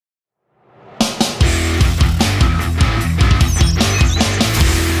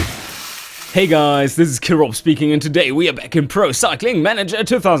Hey guys, this is Currywurst speaking, and today we are back in Pro Cycling Manager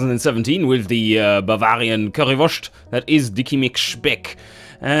 2017 with the Bavarian Currywurst, that is Dicky Mc Speck.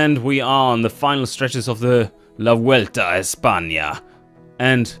 And we are on the final stretches of the La Vuelta a España.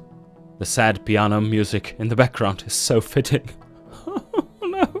 And the sad piano music in the background is so fitting. Oh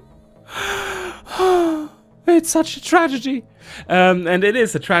no. It's such a tragedy. And it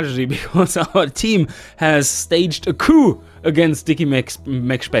is a tragedy because our team has staged a coup against Dicky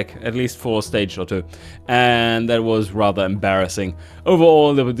Mc Speck, at least for a stage or two. And that was rather embarrassing.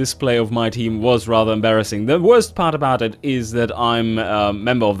 Overall, the display of my team was rather embarrassing. The worst part about it is that I'm a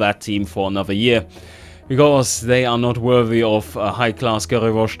member of that team for another year, because they are not worthy of a high-class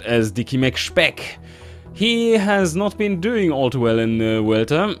Currywurst as Dicky Mc Speck. He has not been doing all too well in the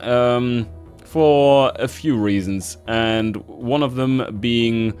Vuelta, for a few reasons, and one of them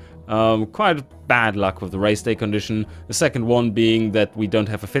being quite bad luck with the race day condition, the second one being that we don't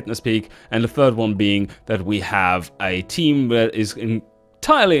have a fitness peak, and the third one being that we have a team that is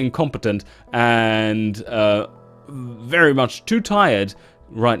entirely incompetent and very much too tired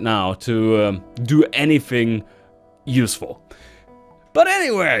right now to do anything useful. But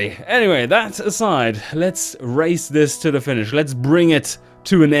anyway, that aside, let's race this to the finish. Let's bring it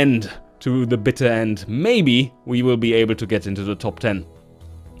to an end. To the bitter end. Maybe we will be able to get into the top 10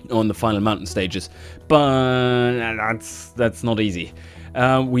 on the final mountain stages, but that's not easy.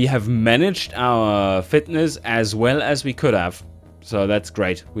 We have managed our fitness as well as we could have, so that's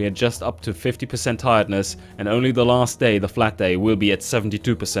great. We are just up to 50% tiredness, and only the last day, the flat day, will be at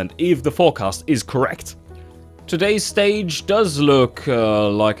 72% if the forecast is correct. Today's stage does look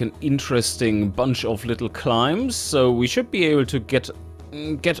like an interesting bunch of little climbs, so we should be able to get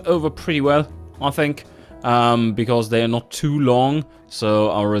over pretty well, I think, because they are not too long,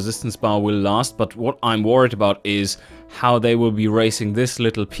 so our resistance bar will last. But what I'm worried about is how they will be racing this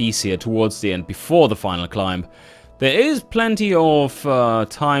little piece here towards the end, before the final climb. There is plenty of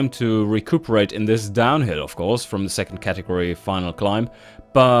time to recuperate in this downhill, of course, from the second category final climb,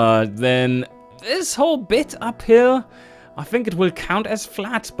 but then this whole bit uphill, I think it will count as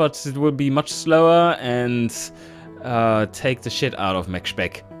flat, but it will be much slower and take the shit out of Mc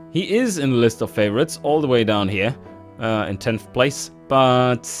Speck. He is in the list of favorites all the way down here, in 10th place,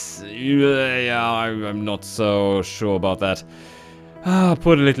 but yeah, I'm not so sure about that.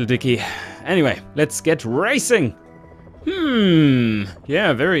 Poor little Dicky. Anyway, let's get racing.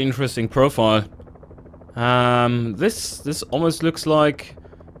 Yeah, very interesting profile. This almost looks like...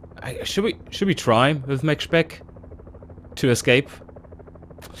 Should we try with Mc Speck to escape?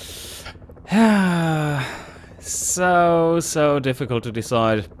 So difficult to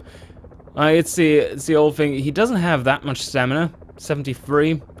decide. It's the old thing. He doesn't have that much stamina,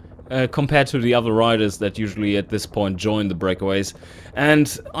 73, compared to the other riders that usually at this point join the breakaways.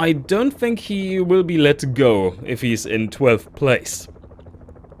 And I don't think he will be let go if he's in 12th place.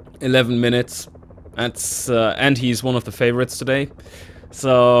 11 minutes. That's and he's one of the favorites today.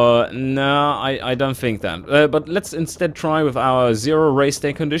 So no, I don't think that. But let's instead try with our 0 race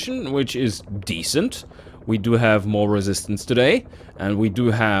day condition, which is decent. We do have more resistance today, and we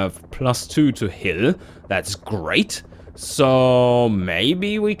do have +2 to hill. That's great. So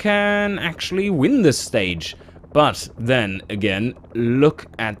maybe we can actually win this stage. But then again, look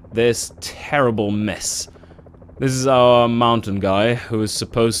at this terrible mess. This is our mountain guy who is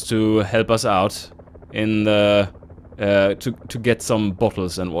supposed to help us out in the to get some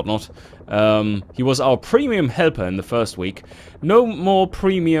bottles and whatnot. He was our premium helper in the first week.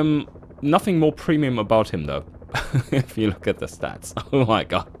 Nothing more premium about him though. If you look at the stats. Oh my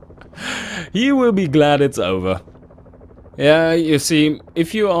god. He will be glad it's over. Yeah, you see,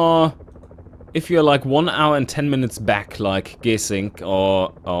 if you're like 1 hour and 10 minutes back, like Gesink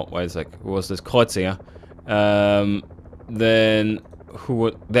or wait a sec, who was this, Kreuziger? Then who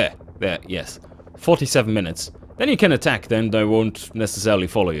would there, yes. 47 minutes. Then you can attack, then they won't necessarily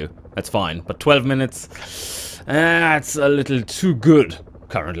follow you. That's fine. But 12 minutes, that's a little too good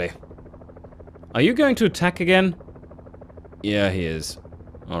currently. Are you going to attack again? Yeah, he is.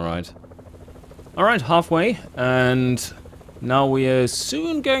 Alright. Alright, halfway. And now we are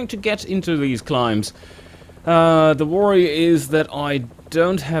soon going to get into these climbs. The worry is that I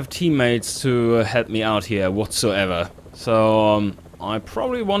don't have teammates to help me out here whatsoever. So I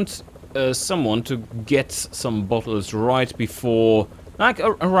probably want someone to get some bottles right before... like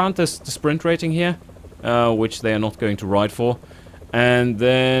around the sprint rating here. Which they are not going to ride for. And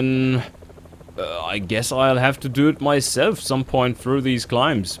then... I guess I'll have to do it myself some point through these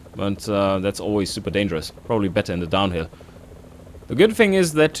climbs, but that's always super dangerous. Probably better in the downhill. The good thing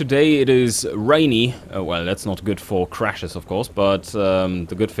is that today it is rainy. Well, that's not good for crashes, of course, but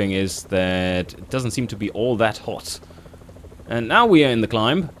the good thing is that it doesn't seem to be all that hot. And now we are in the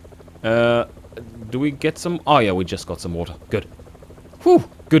climb. Do we get some... Oh, yeah, we just got some water. Good. Whew,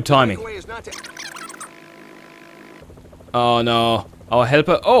 good timing. Oh, no. Our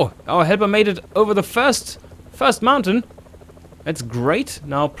helper... Oh, our helper made it over the first mountain. That's great.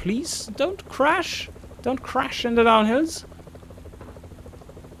 Now, please, don't crash. Don't crash in the downhills.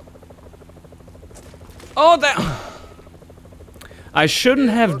 Oh, that... I shouldn't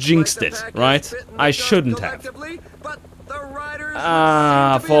have jinxed it, right? I shouldn't have.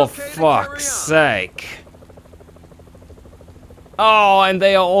 Ah, for fuck's sake. Oh, and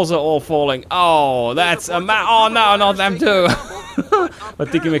they are also all falling. Oh, that's a oh, no, not them too.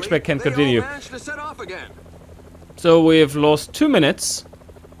 But Dicky Mc Speck can continue. So we have lost 2 minutes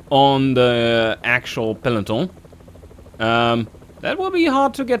on the actual peloton. That will be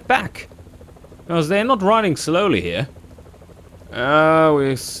hard to get back. Because they're not riding slowly here.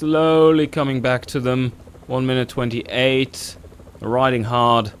 We're slowly coming back to them. 1 minute 28. Riding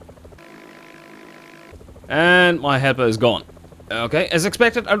hard. And my helper is gone. Okay, as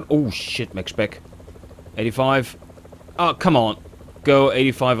expected. Oh shit, Mc Speck. 85. Oh, come on. Go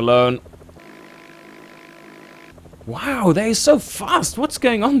 85 alone. Wow, they're so fast. What's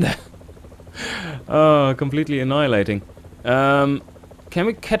going on there? Oh, completely annihilating. Can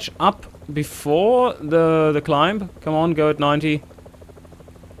we catch up before the climb? Come on, go at 90.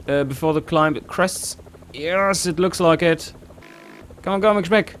 Before the climb crests. Yes, it looks like it. Come on, go, Mc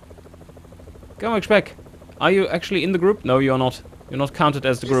Speck. Go, Mc Speck. Are you actually in the group? No, you're not. You're not counted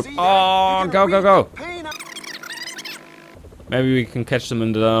as the group. Oh, go, go, go. Maybe we can catch them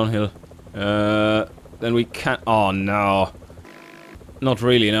in the downhill. Then we can't... Oh, no. Not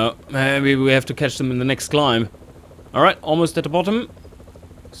really, no. Maybe we have to catch them in the next climb. Alright, almost at the bottom.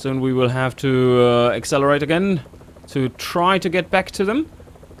 Soon we will have to accelerate again to try to get back to them.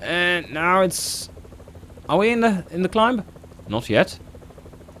 And now it's... Are we in the climb? Not yet.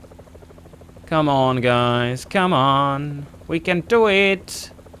 Come on, guys. Come on. We can do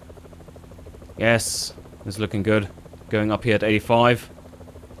it. Yes. It's looking good. Going up here at 85.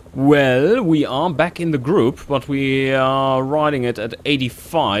 Well, we are back in the group, but we are riding it at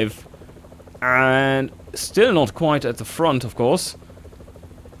 85. And still not quite at the front, of course.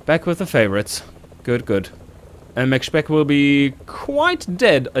 Back with the favorites. Good, good. And Mc Speck will be quite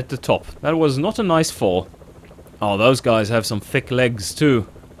dead at the top. That was not a nice fall. Oh, those guys have some thick legs too.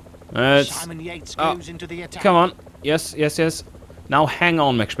 Simon Yates goes into the attack. Come on. Yes, yes, yes. Now hang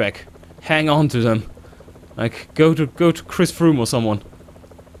on, Mc Speck. Hang on to them. Like, go to Chris Froome or someone.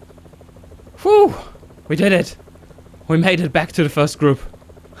 Whew! We did it. We made it back to the first group.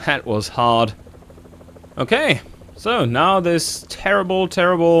 That was hard. Okay. So, now this terrible,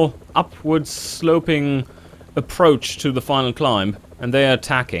 terrible upwards sloping approach to the final climb. And they are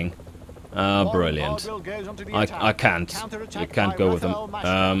attacking. Brilliant. I can't. You can't go with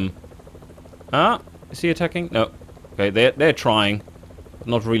them. Is he attacking? No. Okay, they're trying.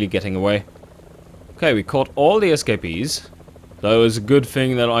 Not really getting away. Okay, we caught all the escapees. That was a good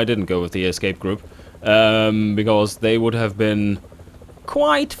thing that I didn't go with the escape group. Because they would have been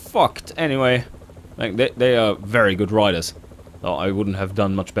quite fucked anyway. Like, they are very good riders. So I wouldn't have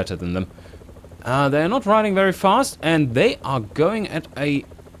done much better than them. They're not riding very fast, and they are going at a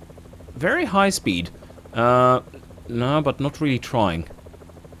very high speed. No, but not really trying.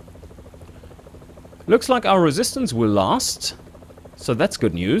 Looks like our resistance will last. So that's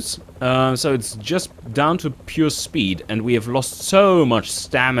good news. So it's just down to pure speed, and we have lost so much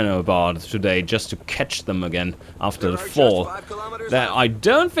stamina bar today just to catch them again after the fall, that I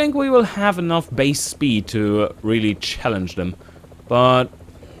don't think we will have enough base speed to really challenge them. But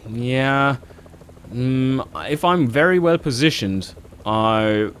yeah, if I'm very well positioned,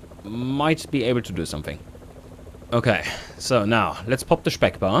 I might be able to do something. Okay, so now let's pop the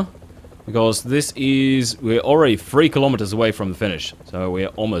Speck bar. Because this is... We're already 3 kilometers away from the finish. So we're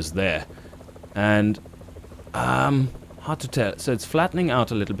almost there. And... hard to tell. So it's flattening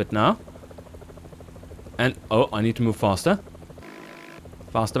out a little bit now. And... Oh, I need to move faster.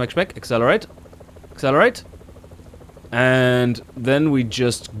 Faster, Mc Speck. Accelerate. Accelerate. And then we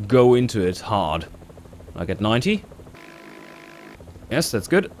just go into it hard. Like at 90. Yes, that's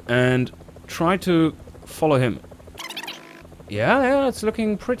good. And try to follow him. Yeah, it's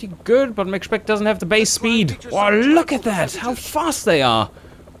looking pretty good, but Mc Speck doesn't have the base speed. Oh, look at that! How fast they are!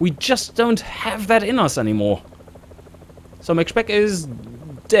 We just don't have that in us anymore. So Mc Speck is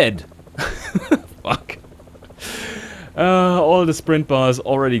dead. Fuck. All the sprint bars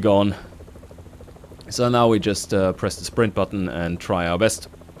already gone. So now we just press the sprint button and try our best.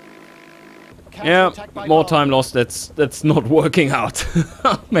 Yeah, more time lost. That's not working out.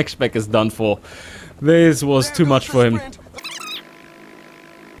 Mc Speck is done for. This was too much for him.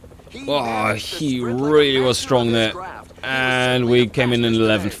 Oh, he really was strong there. And we came in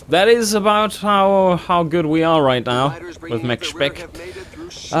 11th. That is about how good we are right now with Mc Speck.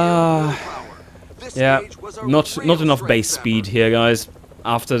 Yeah, not enough base speed here, guys.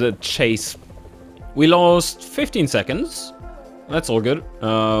 After the chase, we lost 15 seconds. That's all good.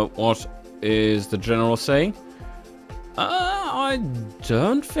 What is the general saying? I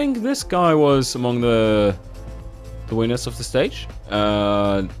don't think this guy was among the winners of the stage.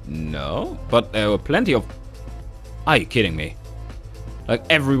 No, but there were plenty of... Are you kidding me? Like,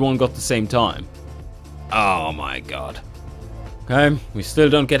 everyone got the same time. Oh my god. Okay, we still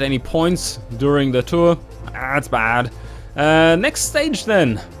don't get any points during the tour. That's bad. Next stage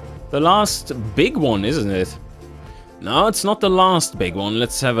then. The last big one, isn't it? No, it's not the last big one.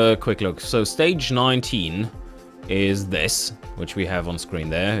 Let's have a quick look. So stage 19 is this, which we have on screen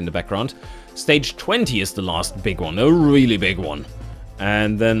there in the background. Stage 20 is the last big one, a really big one.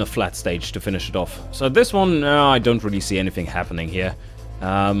 And then a flat stage to finish it off. So this one, I don't really see anything happening here.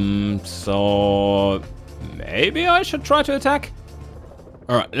 So maybe I should try to attack.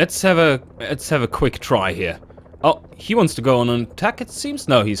 All right, let's have a quick try here. Oh, he wants to go on an attack, it seems.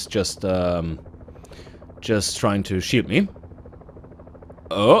 No, he's just trying to shield me.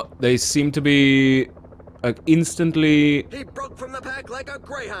 Oh, they seem to be instantly he broke from the pack like a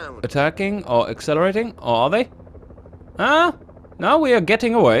greyhound. Attacking or accelerating, or are they? Ah, now we are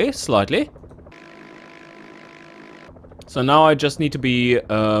getting away slightly. So now I just need to be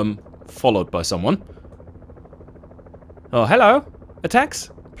followed by someone. Oh, hello. Attacks,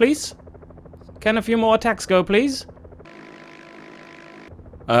 please. Can a few more attacks go, please?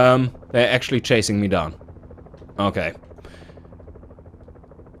 They're actually chasing me down. Okay.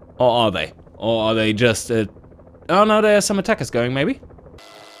 Or are they? Or are they just... Oh no, there are some attackers going, maybe?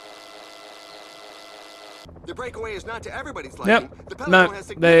 The breakaway is not to everybody's liking. Yep. No,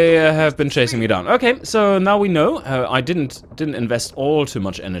 they have been chasing me down. Okay, so now we know. I didn't invest all too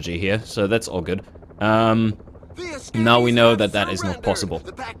much energy here, so that's all good. Now we know that that is not possible.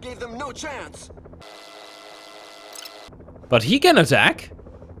 The pack gave them no chance. But he can attack,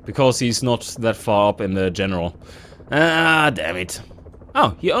 because he's not that far up in the general. Ah, damn it.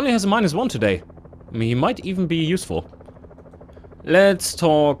 Oh, he only has a -1 today. I mean, he might even be useful. Let's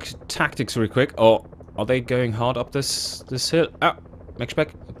talk tactics real quick. Oh, are they going hard up this hill? Ah, Mc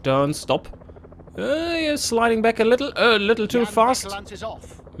Speck, don't stop. You're sliding back a little too fast.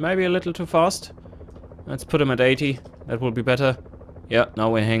 Maybe a little too fast. Let's put him at 80. That will be better. Yeah, now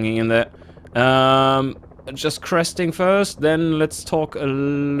we're hanging in there. Just cresting first, then let's talk a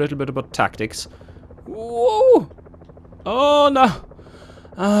little bit about tactics. Whoa! Oh no!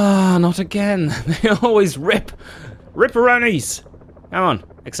 Ah, not again. They always rip Ripperonis. Come on,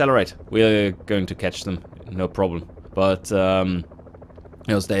 accelerate. We're going to catch them, no problem. But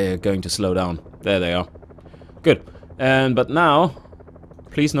else they're going to slow down. There they are. Good. But now,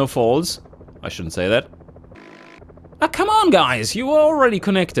 please no falls. I shouldn't say that. Ah, come on, guys! You were already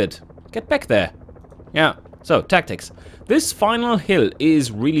connected. Get back there. Yeah. So tactics. This final hill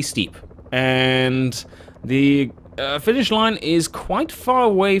is really steep, and the finish line is quite far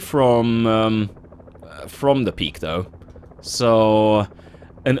away from the peak, though. So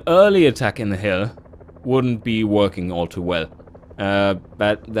an early attack in the hill wouldn't be working all too well.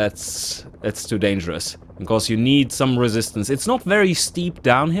 But that's too dangerous, because you need some resistance. It's not very steep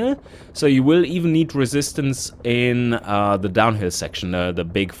downhill, so you will even need resistance in the downhill section, the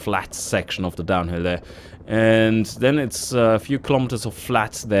big flat section of the downhill there. And then it's a few kilometers of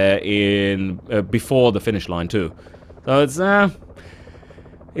flat there in before the finish line too. So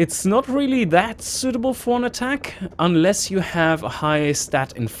it's not really that suitable for an attack unless you have a high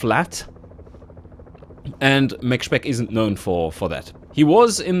stat in flat. And Mc Speck isn't known for that. He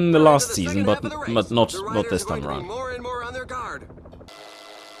was in the last season, but not this time around.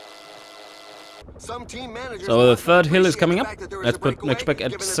 So the third hill is coming up. Let's put Mc Speck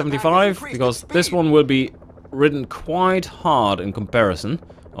at 75, because this one will be ridden quite hard in comparison.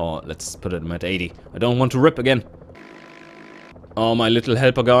 Or let's put him at 80. I don't want to rip again. Oh, my little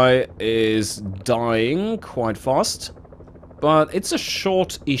helper guy is dying quite fast. But it's a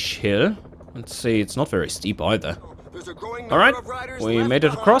short-ish hill. Let's see, it's not very steep either. Alright, we made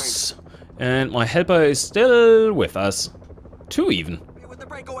it across. And my helper is still with us. 2 even.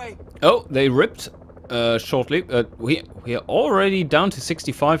 Oh, they ripped shortly. We are already down to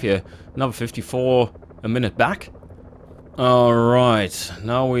 65 here. Another 54 a minute back. Alright,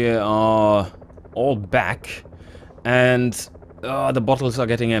 now we are all back. And the bottles are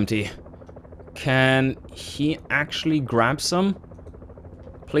getting empty. Can he actually grab some?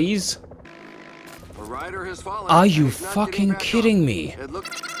 Please? A rider has fallen. Are you He's not fucking getting back kidding up. me? It looks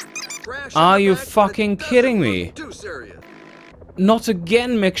crash Are on the you back, but fucking it doesn't kidding look me? Too serious. Not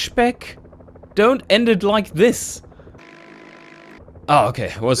again, Mc Speck. Don't end it like this. Oh, okay.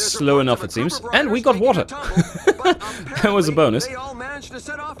 It was There's slow reports enough, of a it seems. group of And we riders got taking water. a tumble, but That was a apparently bonus. They all managed to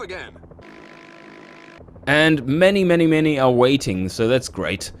set off again. And many are waiting, so that's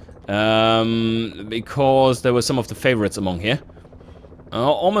great. Because there were some of the favorites among here.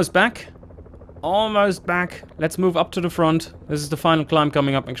 Almost back. Almost back. Let's move up to the front. This is the final climb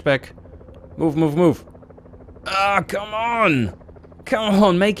coming up, Mc Speck. Move, move, move. Ah, come on. Come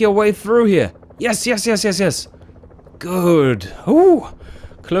on, make your way through here. Yes, yes, yes, yes, yes. Good. Ooh.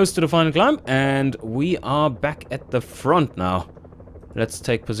 Close to the final climb, and we are back at the front now. Let's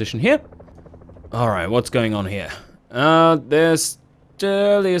take position here. Alright, what's going on here? There's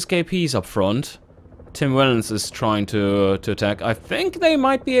still the escapees up front. Tim Wellens is trying to attack. I think they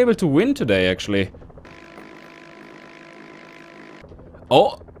might be able to win today, actually.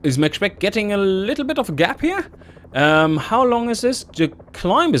 Oh, is Mc Speck getting a little bit of a gap here? How long is this? The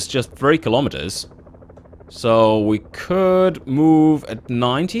climb is just 3 kilometers. So we could move at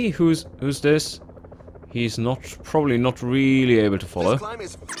 90. Who's this? He's probably not really able to follow. This climb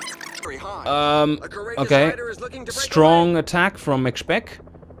is very high. A courageous Okay. rider is looking to break Strong away. attack from Mc Speck.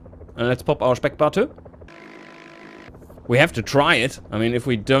 And let's pop our Speck bar too. We have to try it. I mean, if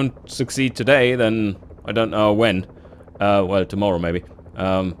we don't succeed today, then I don't know when. Well, tomorrow maybe.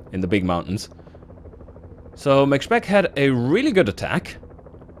 In the big mountains. So Mc Speck had a really good attack.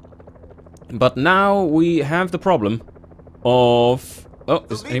 But now we have the problem of... Oh,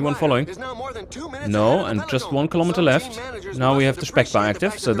 The is lead anyone rider following? is now more than 2 minutes No, ahead of the and just peloton. 1 kilometer Some left. team managers Now we must have the Speck bar appreciate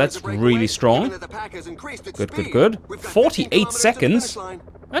active, the so fact that that's there is a really breakaway, strong. given that the pack has increased its Good, good, speed. good. We've got 48 15 kilometers to the finish seconds. line.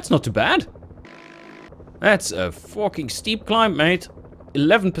 That's not too bad. That's a fucking steep climb, mate.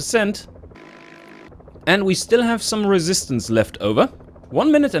 11%. And we still have some resistance left over.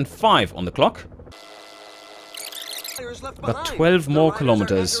 1 minute and 5 on the clock. Riders left But behind. 12 The more riders are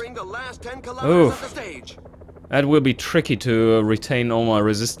kilometers. entering the last 10 kilometers Oof. of the stage. That will be tricky to retain all my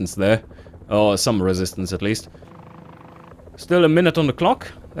resistance there. Or some resistance at least. Still a minute on the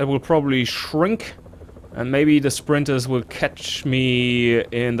clock. That will probably shrink. And maybe the sprinters will catch me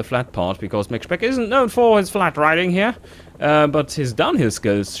in the flat part, because Mc Speck isn't known for his flat riding here. But his downhill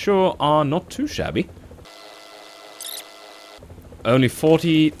skills sure are not too shabby. Only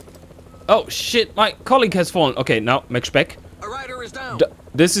 40... Oh shit, my colleague has fallen. Okay, now Mc Speck. A rider is down.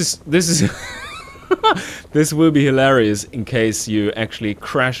 This is... This will be hilarious in case you actually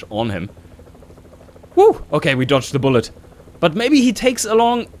crash on him. Woo! Okay, we dodged the bullet. But maybe he takes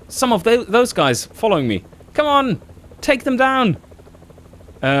along some of those guys following me. Come on! Take them down!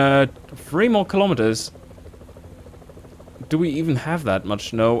 3 more kilometers. Do we even have that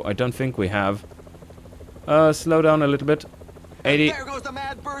much? No, I don't think we have. Slow down a little bit. 80. There goes the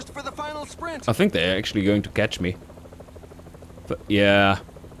mad burst for the final sprint. I think they're actually going to catch me. But yeah.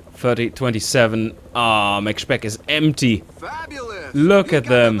 30, 27. Ah, Mc Speck is empty. Fabulous. Look He at got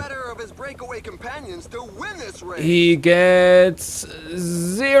them. the better of his breakaway companions to win this race. He gets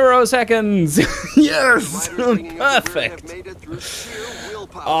 0 seconds. Yes! Riders bringing up the rear have Perfect. made it through sheer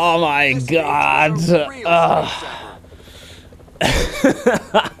willpower. Oh my This stage is a god. real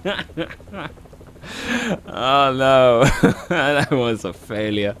stage-setter. Oh no. That was a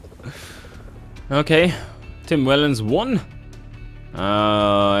failure. Okay. Tim Wellens won.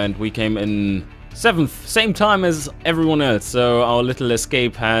 And we came in 7th. Same time as everyone else. So our little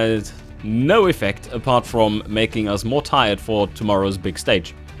escape had no effect apart from making us more tired for tomorrow's big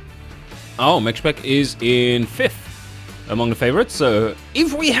stage. Oh, Mc Speck is in 5th among the favorites. So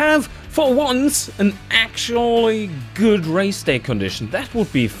if we have, for once, an actually good race day condition, that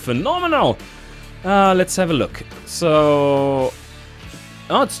would be phenomenal. Let's have a look. So,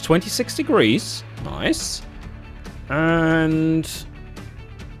 oh, it's 26 degrees. Nice. And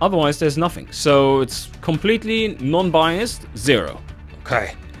otherwise, there's nothing. So it's completely non-biased, 0.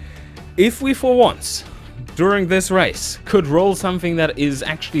 Okay. If we, for once, during this race, could roll something that is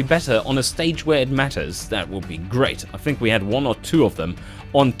actually better on a stage where it matters, that would be great. I think we had 1 or 2 of them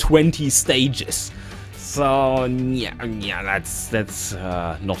on 20 stages. So yeah, that's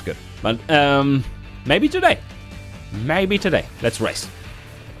not good. But maybe today. Maybe today. Let's race.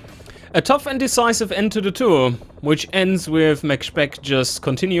 A tough and decisive end to the tour, which ends with Mc Speck just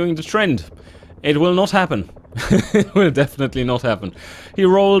continuing the trend. It will not happen. It will definitely not happen. He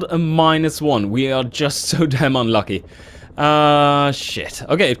rolled a -1. We are just so damn unlucky. Shit.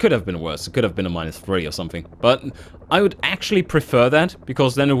 Okay, it could have been worse. It could have been a -3 or something. But I would actually prefer that,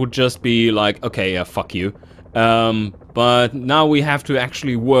 because then it would just be like, okay, yeah, fuck you. But now we have to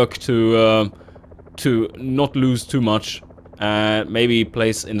actually work to not lose too much. Maybe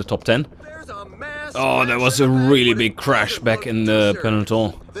place in the top 10. Oh, there was a really big crash back in the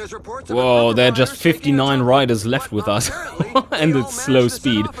peloton. Whoa, there are just 59 riders left with us. And it's slow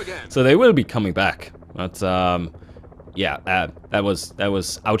speed. So they will be coming back. But, yeah, that was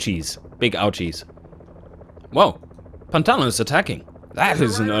ouchies. Big ouchies. Whoa, Pantano is attacking. That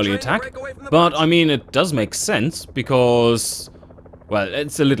is an early attack. But, I mean, it does make sense because, well,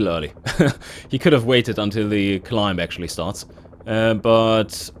 it's a little early. He could have waited until the climb actually starts.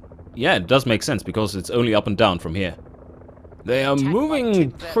 But, yeah, it does make sense because it's only up and down from here. They are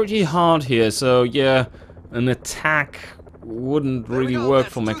moving pretty hard here, so, yeah, an attack wouldn't really work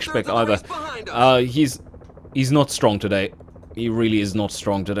for Mc Speck either. He's not strong today. He really is not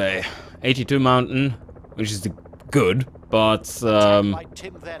strong today. 82 mountain, which is good, but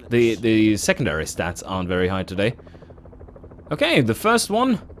the secondary stats aren't very high today. Okay, the first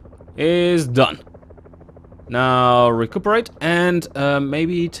one is done. Now recuperate and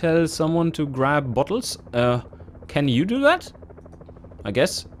maybe tell someone to grab bottles. Can you do that? I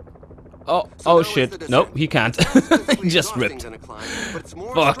guess. Oh shit. No, he can't. He just ripped.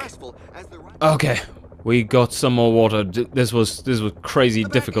 Fuck. Okay. We got some more water. This was crazy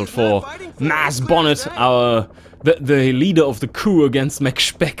difficult for Mass Bonnet, the leader of the coup against Mc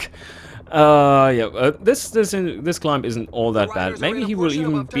Speck. Yeah, this climb isn't all that bad. Maybe he will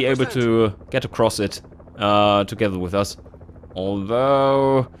even be able to get across it together with us.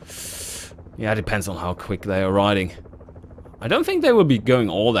 Although, yeah, it depends on how quick they are riding. I don't think they will be going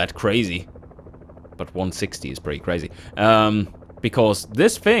all that crazy, but 160 is pretty crazy. Because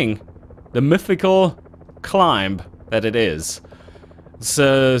this thing, the mythical climb that it is, it's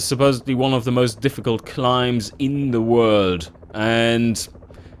supposedly one of the most difficult climbs in the world, and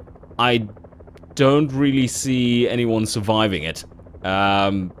I don't really see anyone surviving it.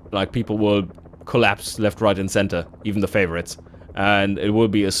 Like, people will collapse left, right, and center, even the favorites, and it will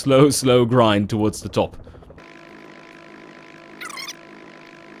be a slow grind towards the top.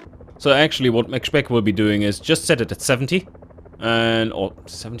 So actually what Mc Speck will be doing is just set it at 70, or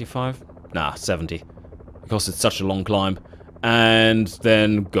 75? Nah, 70. Because it's such a long climb. And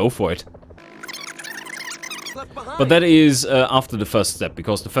then go for it. But that is after the first step,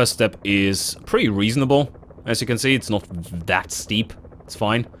 because the first step is pretty reasonable. As you can see, it's not that steep. It's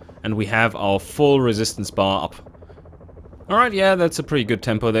fine. And we have our full resistance bar up. Alright, yeah, that's a pretty good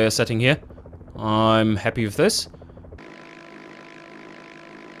tempo they're setting here. I'm happy with this.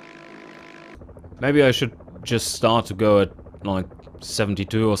 Maybe I should just start to go at like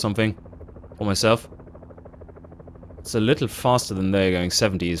 72 or something for myself. It's a little faster than they're going.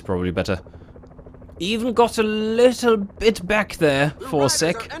 70 is probably better. Even got a little bit back there for a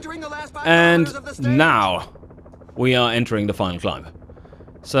sec. And now we are entering the final climb.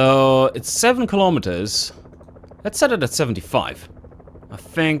 So it's 7 kilometers. Let's set it at 75. I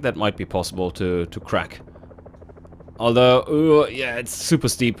think that might be possible to crack. Although, yeah, it's super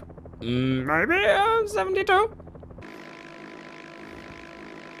steep. Maybe 72.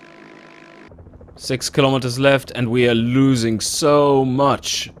 6 kilometers left and we are losing so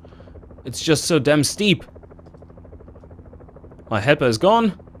much. It's just so damn steep. My helper is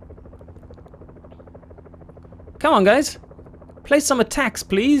gone. Come on, guys. Place some attacks,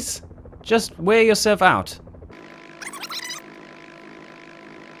 please. Just wear yourself out.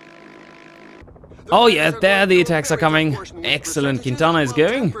 Oh yeah, there the attacks are coming. Excellent. Quintana is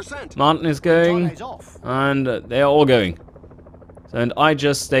going. Martin is going. And they are all going. And I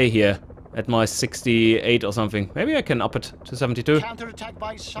just stay here at my 68 or something. Maybe I can up it to 72.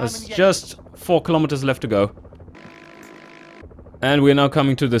 There's just 4 kilometers left to go. And we're now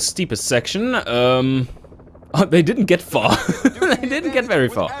coming to the steepest section. Oh, they didn't get far. They didn't get very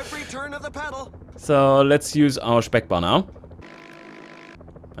far. So let's use our Speck bar now.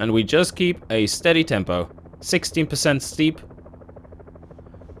 And we just keep a steady tempo. 16% steep.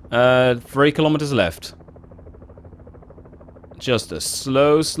 3 kilometers left. Just a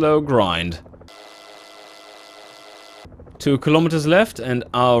slow grind. 2 kilometers left and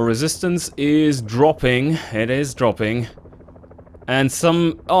our resistance is dropping. It is dropping. And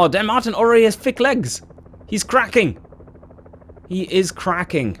some... Oh, damn, Martin already has thick legs. He's cracking. He is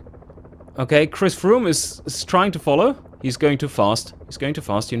cracking. Okay, Chris Froome is trying to follow. He's going too fast. He's going too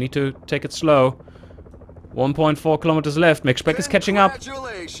fast. You need to take it slow. 1.4 kilometers left. Mc Speck is catching up.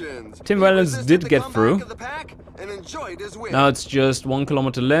 Tim Wellens did get through. Now it's just 1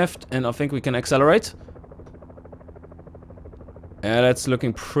 kilometer left, and I think we can accelerate. Yeah, that's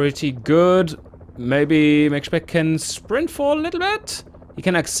looking pretty good. Maybe Mc Speck can sprint for a little bit. He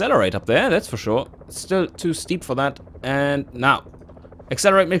can accelerate up there, that's for sure. It's still too steep for that. And now,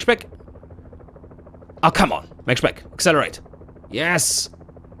 accelerate, Mc Speck. Oh, come on, Mc Speck, accelerate. Yes.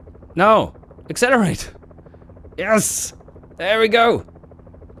 No, accelerate. Yes. There we go.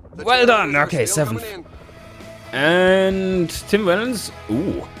 Well done. Okay, 7th. And Tim Wellens.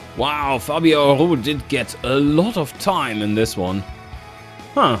 Ooh. Wow, Fabio Aru did get a lot of time in this one.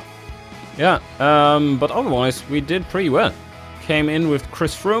 Huh. Yeah, but otherwise we did pretty well. Came in with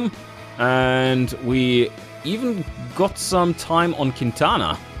Chris Froome, and we even got some time on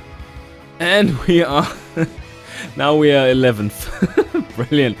Quintana. And we are... now we are 11th.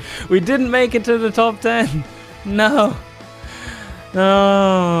 Brilliant. We didn't make it to the top 10. No.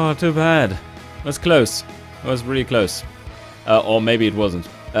 No, too bad. It was close. It was really close. Or maybe it wasn't.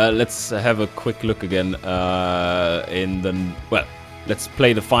 Let's have a quick look again in the... Well, let's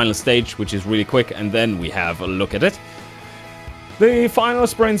play the final stage, which is really quick, and then we have a look at it. The final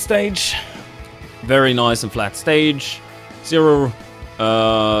sprint stage. Very nice and flat stage. Zero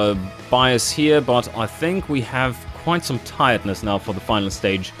bias here, but I think we have quite some tiredness now for the final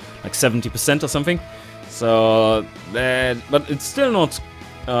stage. Like 70% or something. So, but it's still not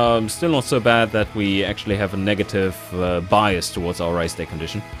so bad that we actually have a negative bias towards our race day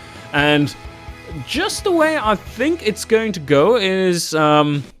condition. And just the way I think it's going to go is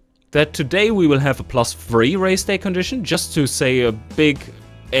that today we will have a +3 race day condition, just to say a big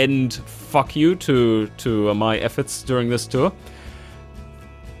end fuck you to my efforts during this tour.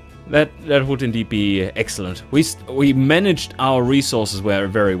 That would indeed be excellent. We managed our resources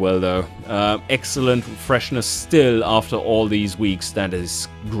very well though. Excellent freshness still after all these weeks. That is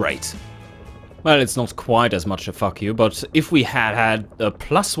great. Well, it's not quite as much a fuck you, but if we had a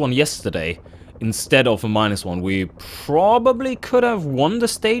 +1 yesterday instead of a -1, we probably could have won the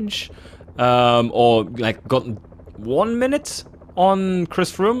stage, or like gotten 1 minute on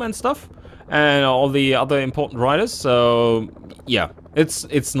Chris Froome and stuff, and all the other important riders. So yeah.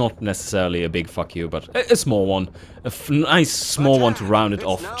 It's not necessarily a big fuck you, but a small one. A nice small one to round it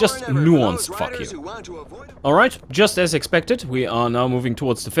off. Just nuanced fuck you. Alright, just as expected, we are now moving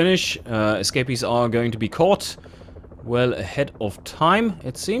towards the finish. Escapees are going to be caught well ahead of time,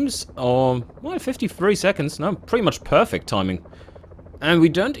 it seems. Well, 53 seconds. No, pretty much perfect timing. And we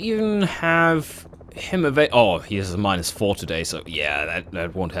don't even have him available. Oh, he has a -4 today, so yeah,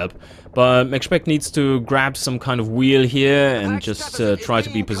 that won't help. But Mc Speck needs to grab some kind of wheel here and just try to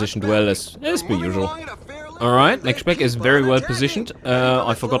be positioned well as per usual. Alright, Mc Speck is very well positioned.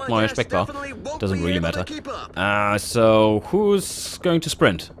 I forgot my spec bar. Doesn't really matter. So who's going to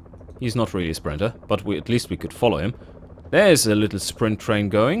sprint? He's not really a sprinter, but at least we could follow him. There's a little sprint train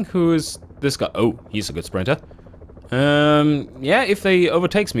going. Who is this guy? Oh, he's a good sprinter. Yeah, if they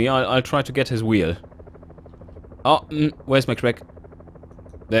overtakes me, I'll try to get his wheel. Oh, where's Mc Speck?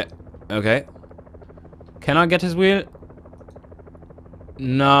 There. Okay. Can I get his wheel?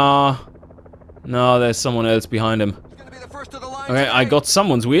 No. No, there's someone else behind him. Okay, I got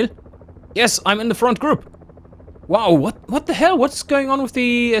someone's wheel. Yes, I'm in the front group. Wow, what the hell? What's going on with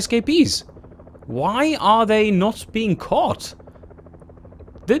the escapees? Why are they not being caught?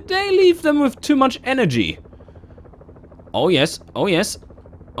 Did they leave them with too much energy? Oh yes, oh yes.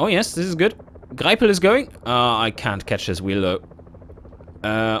 Oh yes, this is good. Greipel is going. I can't catch his wheel though.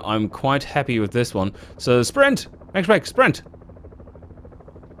 I'm quite happy with this one. So sprint! Mc Speck, sprint!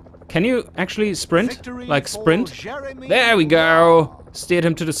 Can you actually sprint? Victory like sprint? Jeremy. There we go! Steered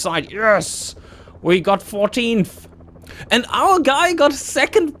him to the side. Yes! We got 14th! And our guy got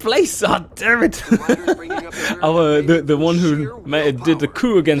 2nd place! Oh, damn it! the one who did the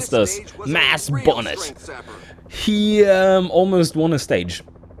coup against us. Mass Bonnet. He almost won a stage.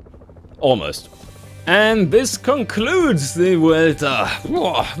 Almost. And this concludes the Vuelta.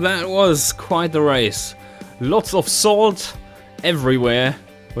 Whoa, that was quite the race. Lots of salt everywhere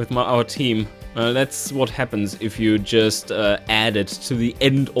with our team. That's what happens if you just add it to the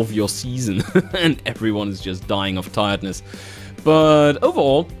end of your season and everyone is just dying of tiredness. But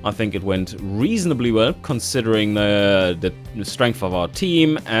overall, I think it went reasonably well considering the strength of our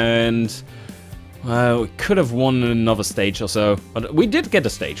team, and we could have won another stage or so, but we did get a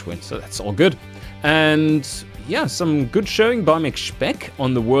stage win, so that's all good. And yeah, some good showing by Mc Speck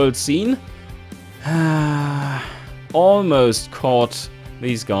on the world scene. Almost caught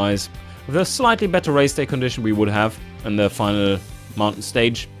these guys. With a slightly better race day condition we would have in the final mountain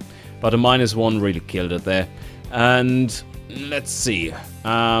stage, but a -1 really killed it there. And let's see,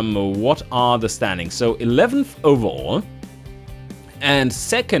 what are the standings? So 11th overall, and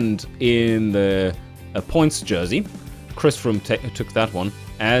 2nd in the points jersey. Chris Froome took that one,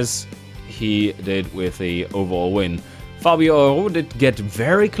 as he did with the overall win. Fabio Aru did get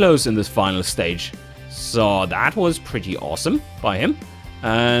very close in this final stage, so that was pretty awesome by him.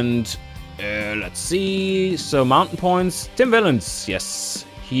 And let's see, so mountain points, Tim Wellens, yes,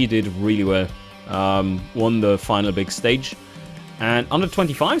 he did really well. Won the final big stage. And under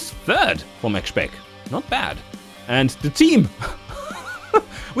 25's third for Mc Speck. Not bad. And the team.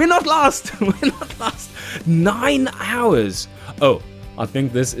 We're not last. We're not last. 9 hours. Oh, I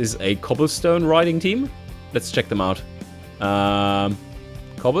think this is a cobblestone riding team. Let's check them out.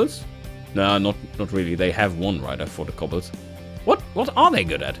 Cobbles? No, not really. They have one rider for the cobbles. What are they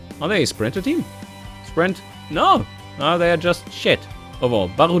good at? Are they a sprinter team? Sprint? No. No, they are just shit. Overall.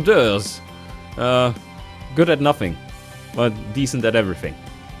 Baroudeurs. Good at nothing. But decent at everything.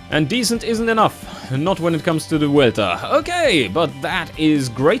 And decent isn't enough. Not when it comes to the Vuelta. Okay, but that is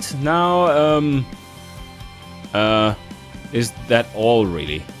great. Now, is that all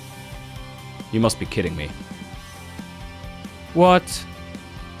really? You must be kidding me. What?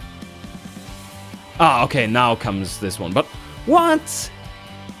 Ah, okay, now comes this one. But what?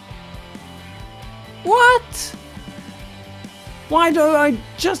 What? Why do I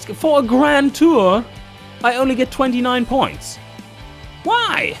just, for a Grand Tour, I only get 29 points?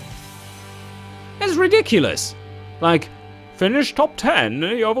 Why? That's ridiculous. Like, finish top 10,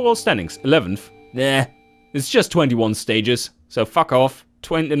 the overall standings, 11th. Nah, it's just 21 stages, so fuck off.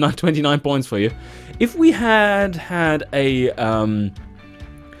 29 points for you. If we had a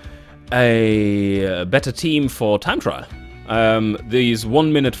better team for time trial, these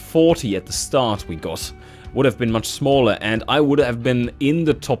 1 minute 40 at the start we got would have been much smaller, and I would have been in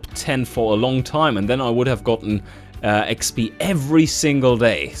the top 10 for a long time, and then I would have gotten XP every single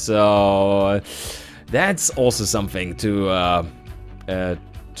day. So that's also something to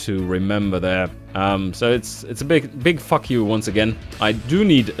remember there. So it's a big fuck you once again. I do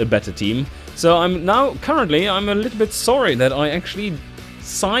need a better team. So currently I'm a little bit sorry that I actually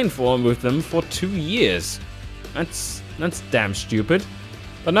signed with them for 2 years. That's damn stupid.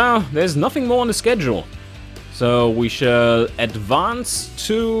 But now there's nothing more on the schedule. So we shall advance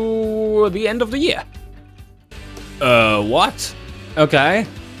to the end of the year. What? Okay.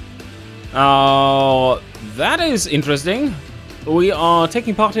 That is interesting. We are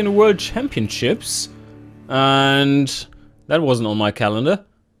taking part in the World Championships, and that wasn't on my calendar.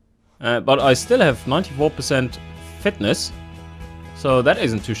 But I still have 94% fitness, so that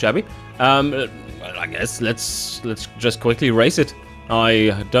isn't too shabby. Well, I guess let's just quickly race it.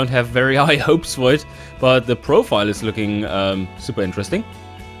 I don't have very high hopes for it, but the profile is looking super interesting.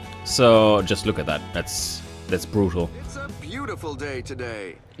 So just look at that. That's brutal. It's a beautiful day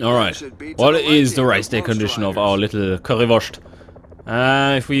today. All right. What is the race day condition of our little Currywurst?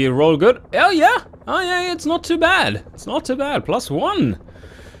 If we roll good, oh yeah, it's not too bad. It's not too bad. +1.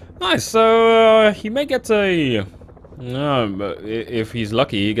 Nice. So he may get a. If he's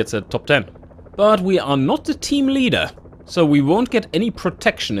lucky, he gets a top 10. But we are not the team leader, so we won't get any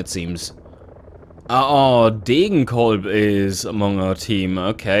protection, it seems. Oh, Degenkolb is among our team.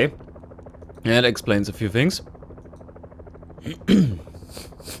 Okay. That explains a few things.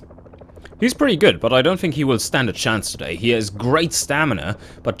 He's pretty good, but I don't think he will stand a chance today. He has great stamina,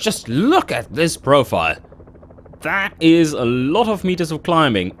 but just look at this profile. That is a lot of meters of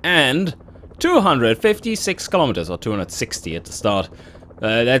climbing, and 256 kilometers, or 260 at the start.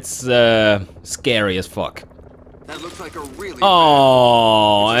 That's scary as fuck. That looks like a really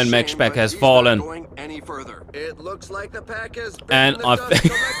and Mc Speck has fallen. Going any further. It looks like the pack has And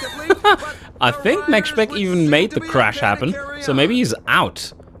I think Mc Speck even made the crash happen, so maybe he's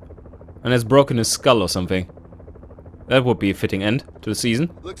out and has broken his skull or something. That would be a fitting end to the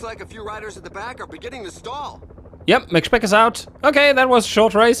season. Looks like a few riders at the back are beginning to stall. Yep, Mc Speck is out. Okay, that was a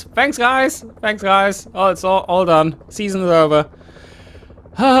short race. Thanks, guys. Thanks, guys. Oh, it's all done. Season is over.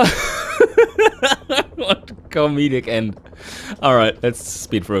 What a comedic end. Alright, let's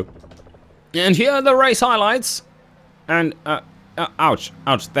speed through. And here are the race highlights. And, ouch,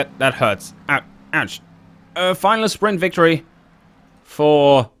 that hurts. Ouch. Final sprint victory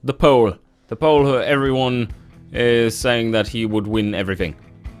for the Pole. The Pole who everyone is saying that he would win everything.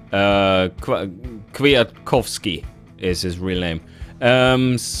 Kwiatkowski is his real name.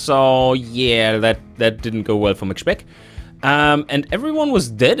 So yeah, that didn't go well for Mc Speck. And everyone was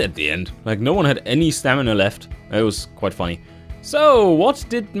dead at the end. Like, no one had any stamina left. It was quite funny. So, what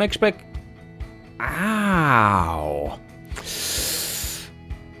did Mc Speck... Ow.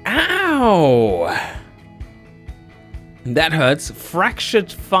 Ow. That hurts.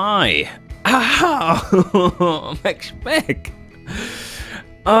 Fractured thigh. Ow. Mc Speck.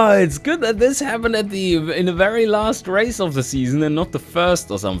 Oh, it's good that this happened in the very last race of the season and not the first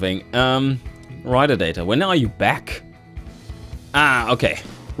or something. Rider data. When are you back? Ah, okay.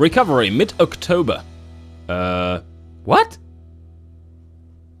 Recovery mid-October. What?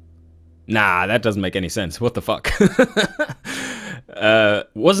 Nah, that doesn't make any sense. What the fuck?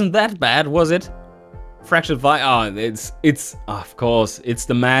 Wasn't that bad, was it? Fractured Vi. Oh, it's of course it's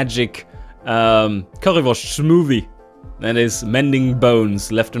the magic Currywurst smoothie that is mending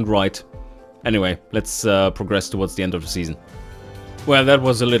bones left and right. Anyway, let's progress towards the end of the season. Well, that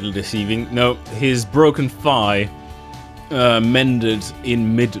was a little deceiving. No, his broken thigh mended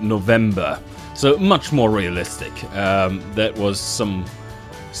in mid-November, so much more realistic. That was some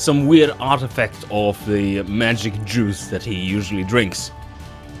weird artifact of the magic juice that he usually drinks.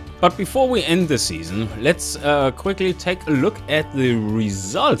 But before we end the season, let's quickly take a look at the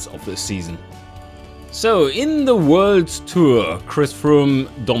results of this season. So, in the World Tour, Chris Froome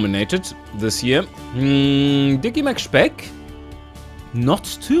dominated this year. Dicky Mc Speck, not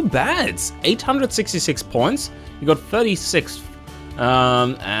too bad. 866 points. He got 36th.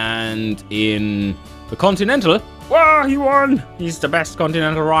 And in the Continental, wow, he won! He's the best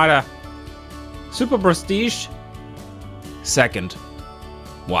Continental rider. Super Prestige, second.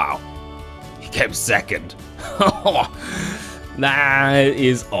 Wow, he came second. That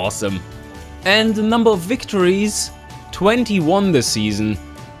is awesome. And the number of victories, 21 this season.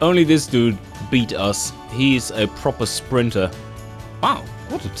 Only this dude beat us. He's a proper sprinter. Wow,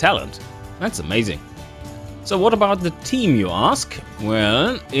 what a talent. That's amazing. So what about the team, you ask?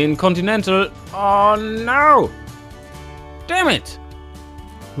 Well, in Continental, oh no! Damn it!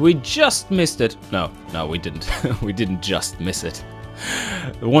 We just missed it. No, we didn't. We didn't just miss it.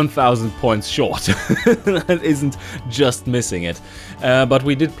 1,000 points short. That isn't just missing it. But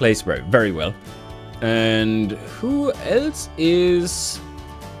we did place very, very well. And who else is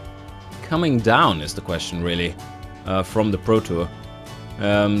coming down is the question, really, from the Pro Tour.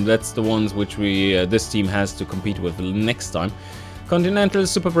 That's the ones which this team has to compete with next time. Continental,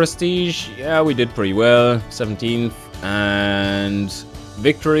 Super Prestige, yeah, we did pretty well. 17th. And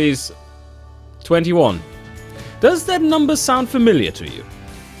victories, 21. Does that number sound familiar to you?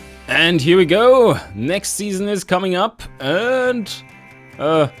 And here we go. Next season is coming up, and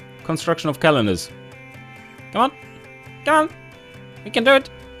construction of calendars. Come on, we can do it.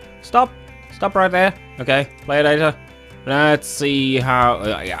 Stop right there. Okay, play later. Let's see how.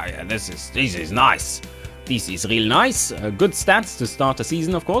 Yeah, this is nice. This is real nice. Good stats to start the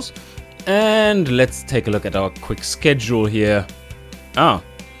season, of course. And let's take a look at our quick schedule here. Oh,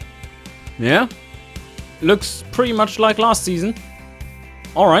 yeah. Looks pretty much like last season.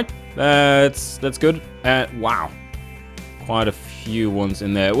 Alright, that's good. Wow, quite a few ones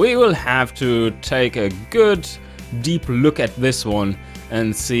in there. We will have to take a good deep look at this one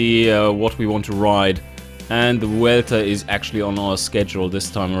and see what we want to ride. And the Vuelta is actually on our schedule this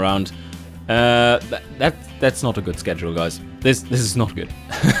time around. That's not a good schedule, guys. This is not good.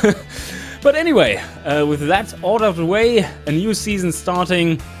 But anyway, with that out of the way, a new season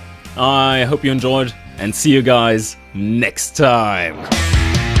starting. I hope you enjoyed, and see you guys next time.